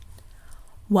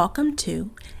Welcome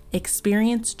to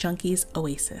Experience Junkies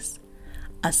Oasis,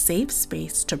 a safe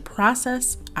space to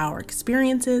process our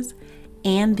experiences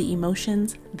and the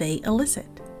emotions they elicit.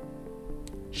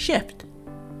 Shift,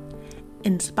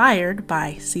 inspired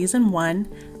by Season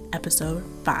 1, Episode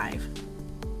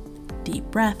 5. Deep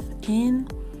breath in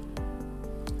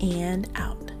and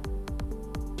out.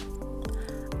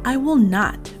 I will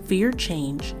not fear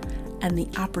change and the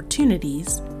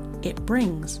opportunities it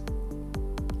brings.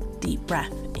 Deep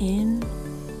breath in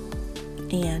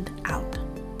and out.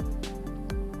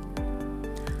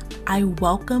 I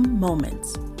welcome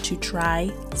moments to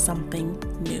try something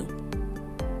new.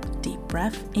 Deep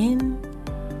breath in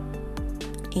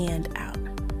and out.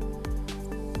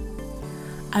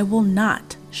 I will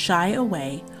not shy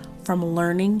away from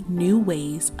learning new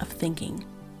ways of thinking.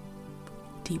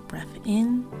 Deep breath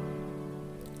in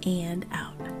and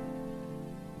out.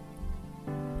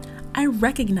 I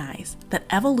recognize that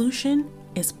evolution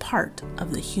is part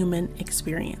of the human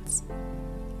experience.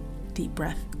 Deep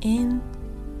breath in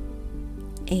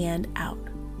and out.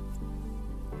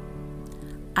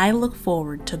 I look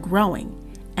forward to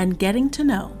growing and getting to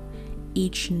know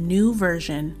each new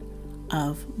version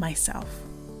of myself.